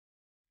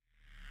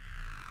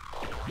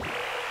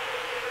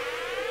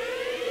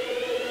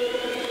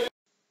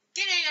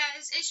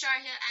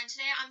Sarah here, and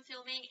today I'm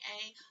filming a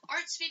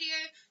arts video.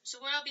 So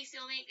what I'll be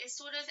filming is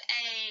sort of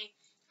a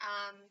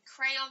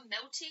crayon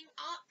melting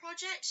art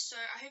project, so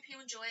I hope you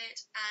enjoy it.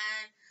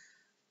 And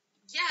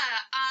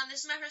yeah,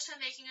 this is my first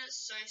time making it,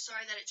 so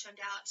sorry that it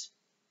turned out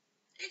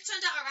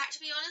alright,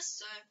 to be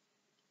honest. So,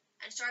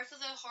 and sorry for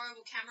the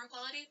horrible camera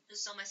quality.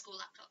 This is on my school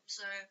laptop,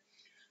 so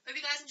hope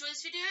you guys enjoy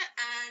this video,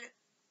 and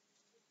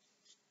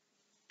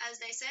as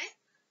they say,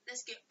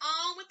 let's get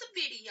on with the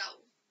video.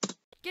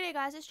 G'day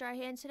guys, it's Sarah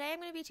here, and today I'm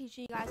going to be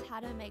teaching you guys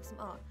how to make some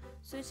art.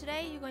 So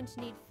today you're going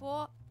to need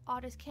 4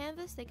 artist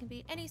canvas. They can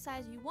be any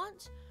size you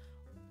want.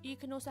 You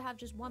can also have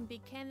just one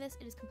big canvas,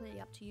 it is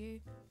completely up to you.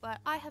 But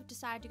I have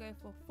decided to go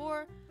for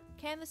 4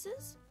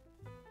 canvases.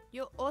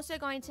 You're also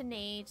going to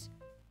need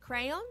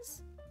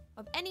crayons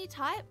of any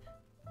type.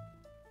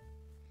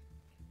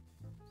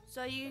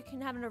 So you can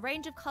have a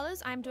range of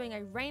colors. I'm doing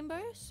a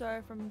rainbow,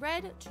 so from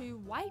red to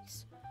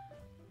white.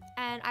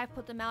 And I've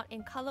put them out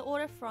in color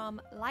order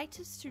from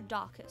lightest to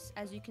darkest,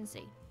 as you can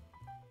see.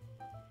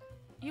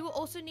 You will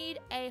also need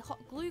a hot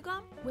glue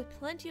gun with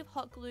plenty of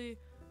hot glue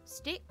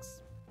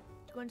sticks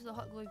to go into the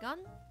hot glue gun.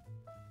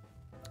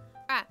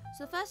 Alright,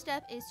 so the first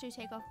step is to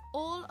take off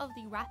all of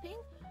the wrapping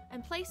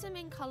and place them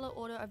in color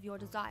order of your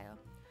desire.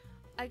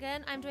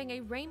 Again, I'm doing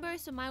a rainbow,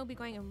 so mine will be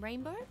going in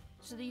rainbow.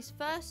 So these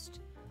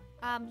first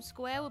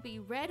square will be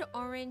red,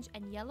 orange,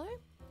 and yellow.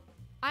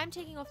 I'm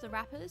taking off the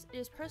wrappers. It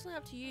is personally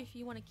up to you if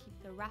you want to keep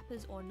the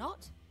wrappers or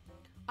not.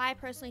 I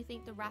personally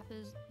think the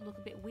wrappers look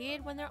a bit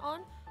weird when they're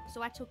on,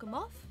 so I took them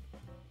off.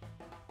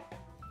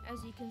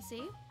 As you can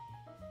see,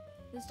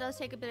 this does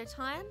take a bit of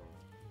time.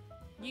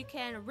 You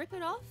can rip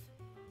it off,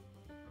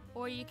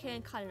 or you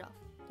can cut it off.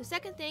 The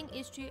second thing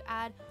is to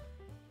add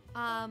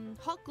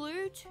hot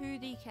glue to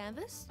the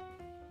canvas.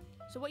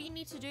 So what you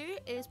need to do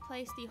is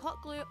place the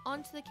hot glue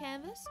onto the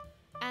canvas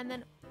and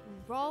then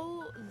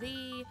roll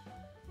the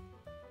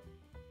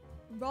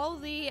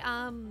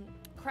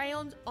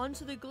crayons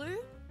onto the glue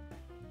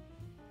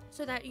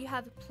so that you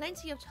have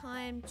plenty of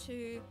time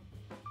to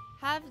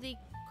have the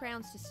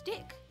crayons to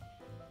stick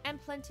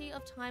and plenty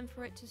of time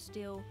for it to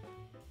still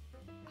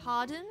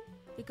harden,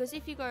 because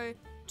if you go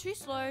too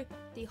slow,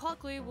 the hot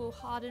glue will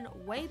harden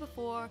way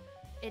before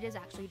it is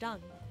actually done.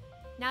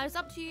 Now it's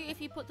up to you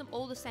if you put them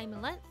all the same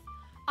in length.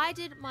 I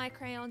did my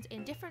crayons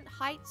in different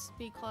heights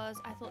because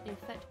I thought the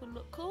effect would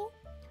look cool,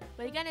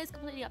 but again, it's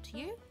completely up to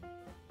you.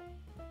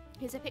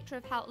 Here's a picture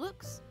of how it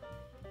looks.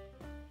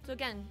 So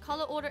again,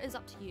 color order is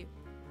up to you.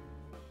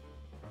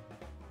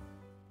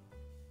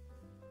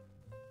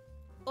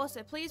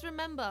 Also, please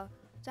remember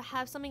to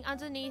have something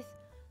underneath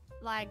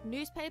like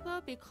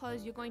newspaper,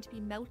 because you're going to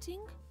be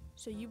melting.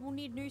 So you will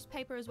need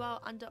newspaper as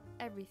well under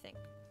everything.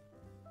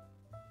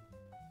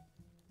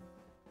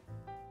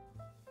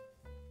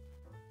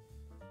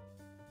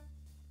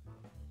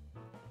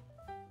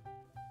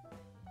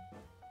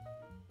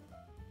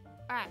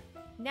 Alright,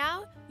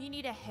 now you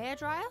need a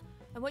hairdryer,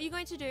 and what you're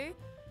going to do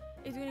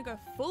is you're going to go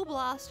full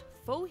blast,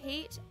 full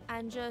heat,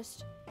 and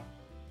just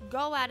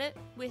go at it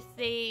with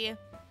the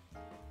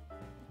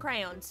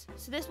crayons.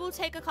 So this will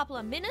take a couple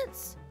of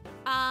minutes,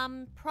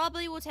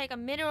 probably will take a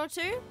minute or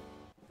two.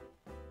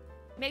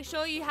 Make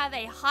sure you have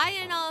a high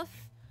enough,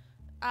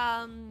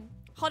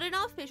 hot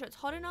enough, make sure it's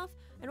hot enough,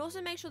 and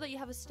also make sure that you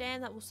have a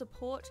stand that will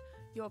support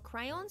your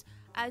crayons,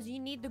 as you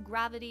need the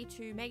gravity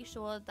to make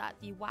sure that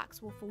the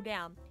wax will fall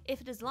down. If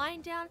it is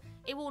lying down,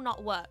 it will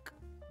not work.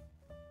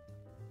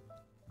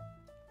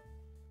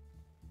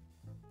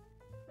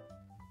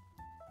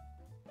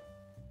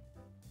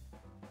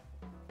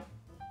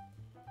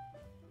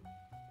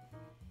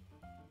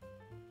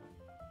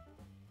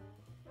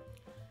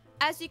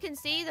 As you can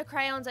see, the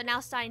crayons are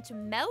now starting to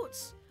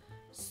melt,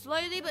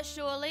 slowly but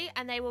surely,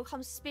 and they will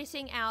come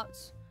spitting out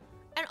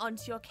and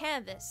onto your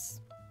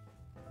canvas.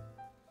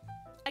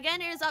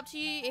 Again, it is up to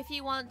you if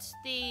you want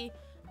the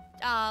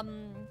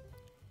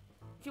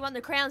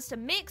crayons to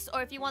mix,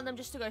 or if you want them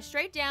just to go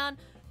straight down.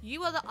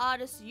 You are the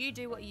artist, you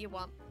do what you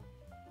want.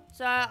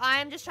 So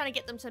I'm just trying to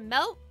get them to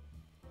melt,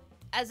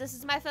 as this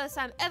is my first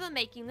time ever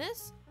making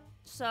this,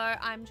 so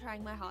I'm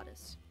trying my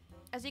hardest.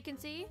 As you can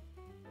see,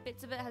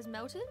 bits of it has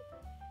melted,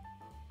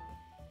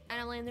 and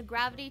I'm letting the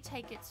gravity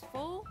take its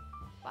full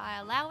by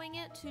allowing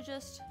it to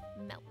just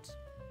melt.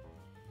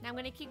 Now I'm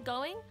going to keep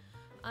going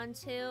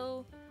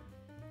until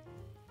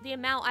the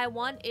amount I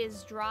want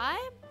is dry,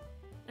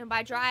 and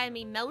by dry I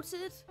mean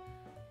melted.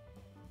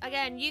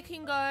 Again, you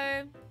can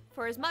go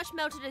for as much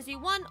melted as you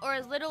want or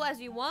as little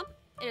as you want.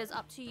 It is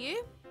up to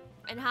you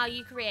and how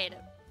you create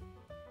it.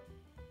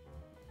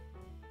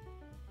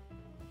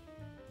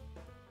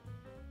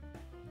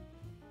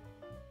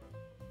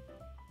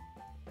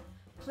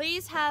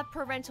 Please have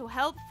parental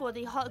help for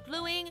the hot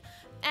gluing,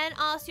 and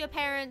ask your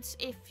parents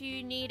if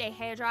you need a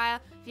hairdryer.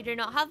 If you do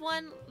not have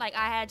one, like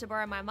I had to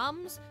borrow my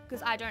mum's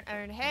because I don't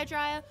own a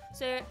hairdryer.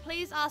 So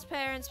please ask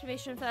parents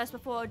permission first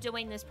before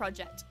doing this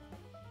project.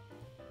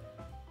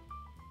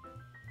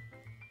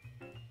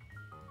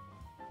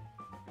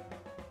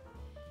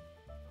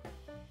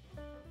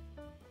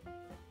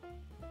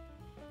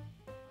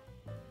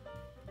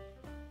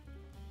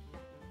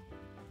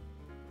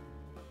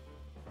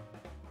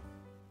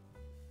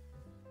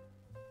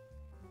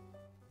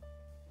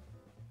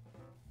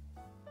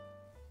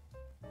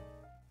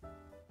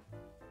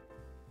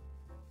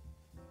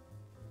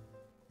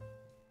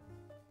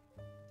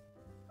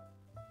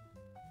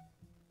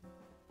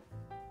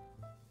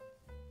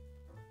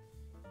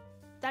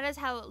 that is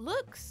how it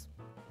looks.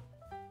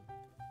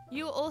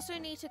 You also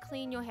need to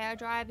clean your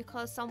hairdryer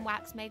because some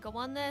wax may go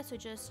on there, so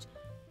just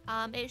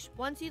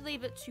once you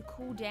leave it to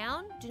cool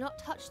down, do not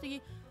touch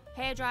the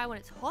hairdryer when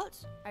it's hot.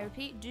 I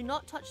repeat, do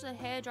not touch the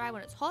hairdryer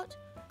when it's hot.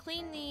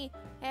 Clean the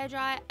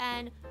hairdryer,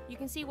 and you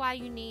can see why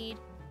you need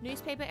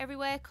newspaper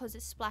everywhere, because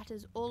it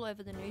splatters all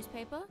over the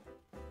newspaper.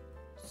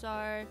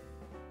 So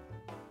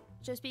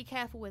just be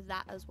careful with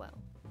that as well.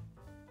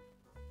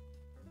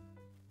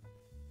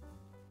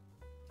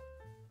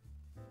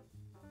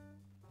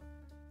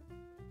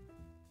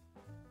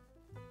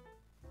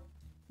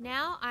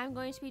 Now I'm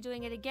going to be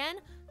doing it again,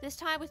 this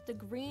time with the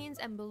greens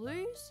and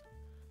blues.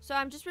 So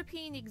I'm just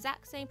repeating the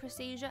exact same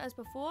procedure as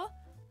before,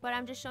 but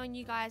I'm just showing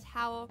you guys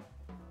how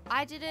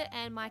I did it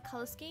and my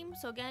color scheme.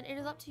 So again, it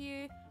is up to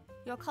you,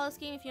 your color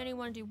scheme, if you only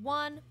want to do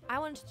one. I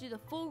wanted to do the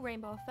full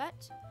rainbow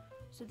effect.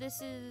 So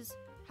this is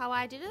how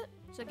I did it.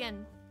 So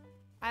again,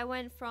 I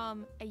went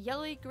from a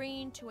yellowy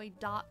green to a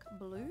dark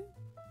blue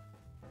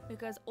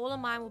because all of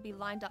mine will be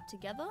lined up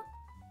together.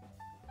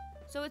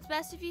 So it's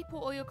best if you put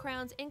all your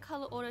crayons in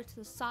color order to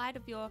the side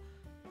of your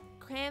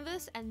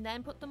canvas and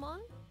then put them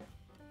on.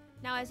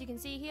 Now as you can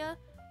see here,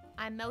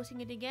 I'm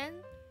melting it again.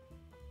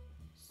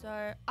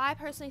 So I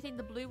personally think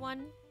the blue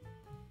one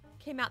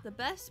came out the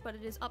best, but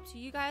it is up to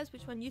you guys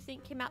which one you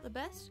think came out the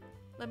best.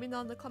 Let me know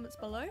in the comments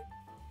below.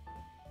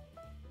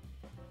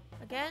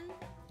 Again,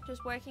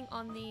 just working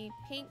on the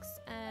pinks,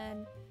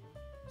 and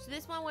so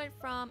this one went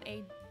from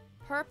a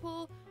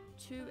purple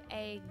to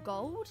a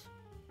gold,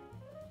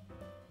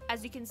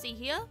 as you can see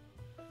here.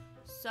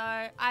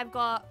 So I've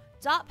got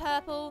dark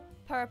purple,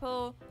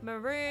 purple,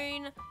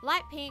 maroon,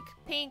 light pink,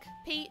 pink,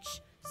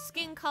 peach,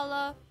 skin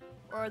color,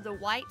 or the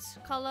white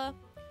color,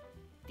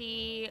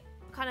 the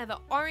kind of an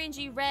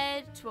orangey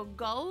red to a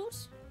gold.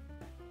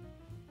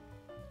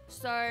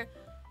 So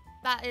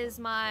that is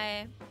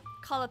my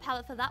color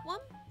palette for that one.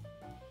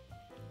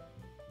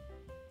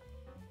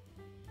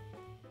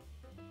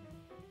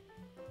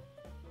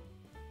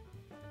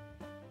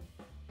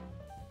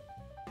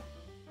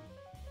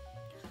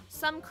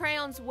 Some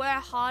crayons were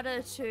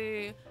harder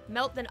to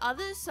melt than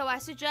others, so I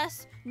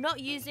suggest not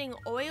using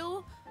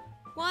oil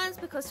ones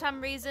because for some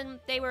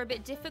reason they were a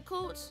bit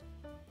difficult,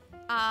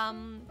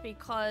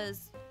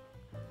 because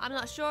I'm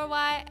not sure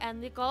why.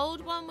 And the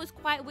gold one was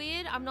quite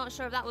weird. I'm not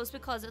sure if that was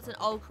because it's an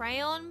old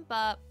crayon,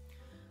 but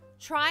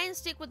try and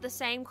stick with the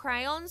same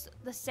crayons,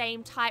 the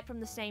same type from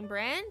the same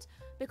brand,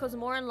 because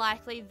more than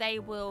likely they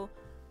will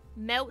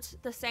melt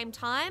the same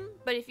time.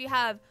 But if you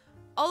have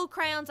old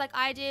crayons like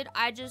I did,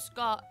 I just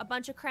got a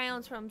bunch of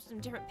crayons from some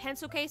different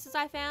pencil cases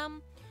I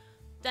found,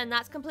 then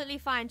that's completely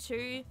fine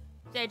too.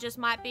 There just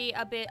might be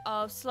a bit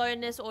of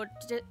slowness, or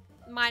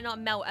might not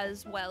melt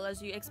as well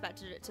as you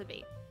expected it to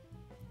be.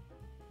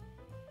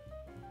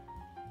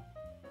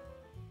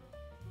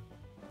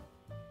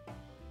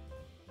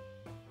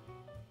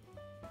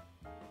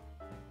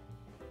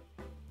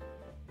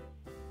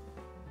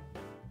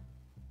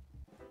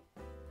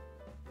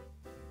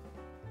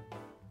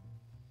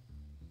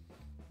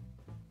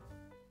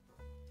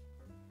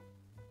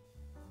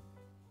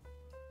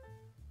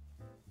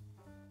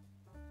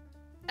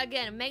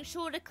 Again, make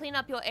sure to clean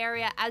up your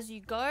area as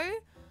you go,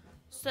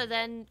 so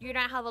then you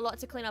don't have a lot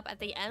to clean up at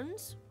the end.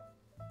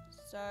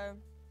 So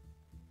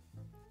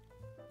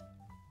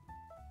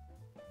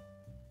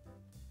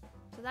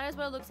that is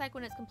what it looks like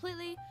when it's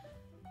completely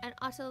and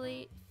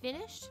utterly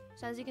finished.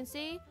 So as you can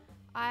see,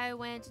 I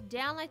went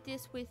down like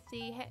this with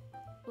the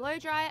blow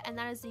dryer, and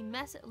that is the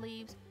mess it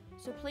leaves.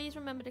 So please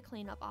remember to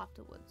clean up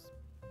afterwards.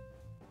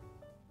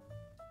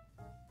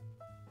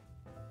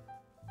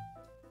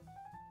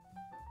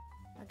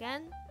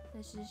 Again,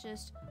 this is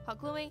just hot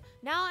gluing.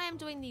 Now I am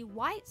doing the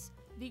whites,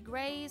 the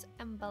greys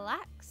and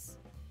blacks,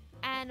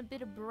 and a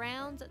bit of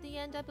browns at the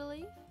end, I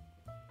believe.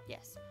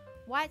 Yes,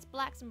 whites,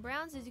 blacks and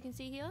browns, as you can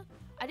see here.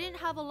 I didn't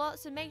have a lot,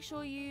 so make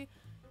sure you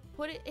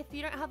put it, if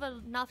you don't have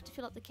enough to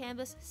fill up the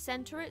canvas,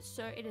 center it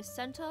so it is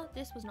center.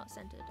 This was not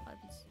centered,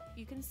 as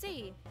you can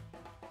see.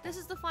 This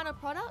is the final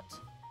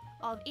product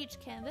of each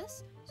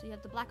canvas. So you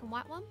have the black and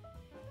white one,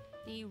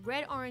 the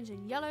red, orange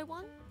and yellow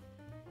one,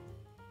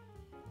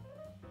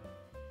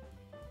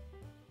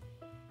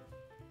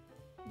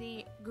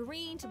 the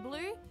green to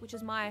blue, which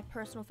is my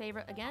personal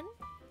favorite again,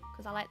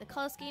 because I like the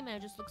color scheme and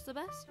it just looks the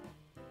best,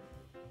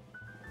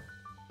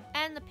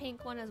 and the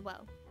pink one as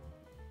well.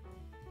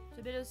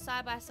 So a bit of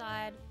side by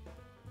side,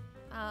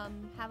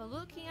 have a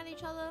looking at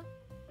each other.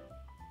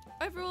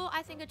 Overall,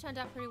 I think it turned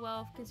out pretty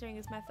well considering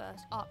it's my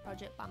first art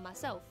project by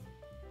myself.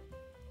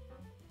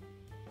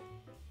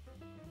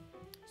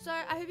 So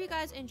I hope you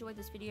guys enjoyed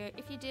this video.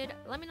 If you did,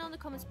 let me know in the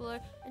comments below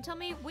and tell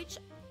me which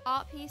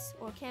art piece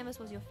or canvas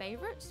was your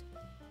favorite.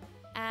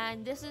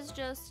 And this is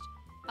just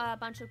a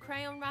bunch of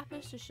crayon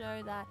wrappers to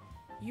show that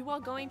you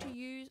are going to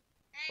use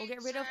or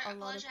get rid of a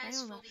lot of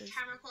crayon wrappers. The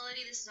camera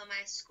quality. This is on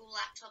my school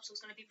laptop, so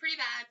it's going to be pretty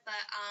bad,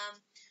 but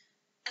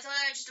I thought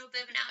I'd just do a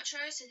bit of an outro.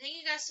 So thank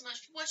you guys so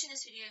much for watching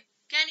this video.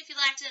 Again, if you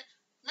liked it,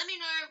 let me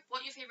know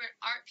what your favorite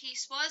art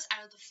piece was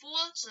out of the four.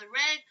 So the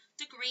red,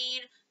 the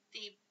green,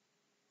 the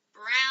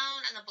brown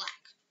and the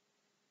black,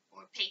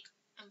 or pink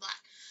and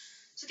black.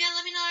 So again,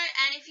 let me know,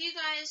 and if you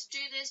guys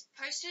do this,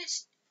 post it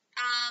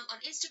on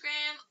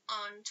Instagram,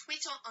 on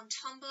Twitter, on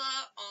Tumblr,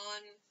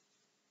 on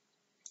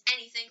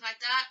anything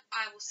like that.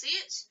 I will see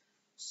it.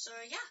 So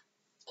yeah,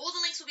 all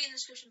the links will be in the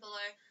description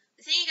below.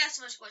 But thank you guys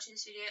so much for watching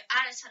this video.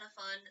 I had a ton of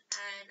fun,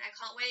 and I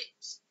can't wait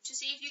to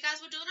see if you guys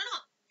will do it or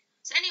not.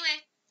 So anyway,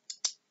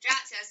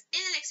 guys,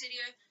 in the next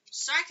video,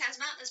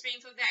 Sarcasm out. Let's bring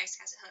you for a very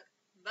sarcastic hug.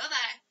 Bye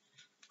bye.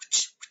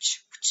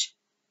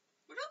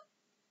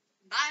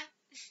 Bye.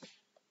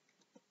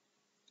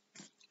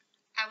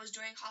 I was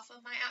doing half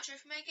of my outro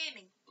for my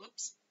gaming.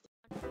 Oops.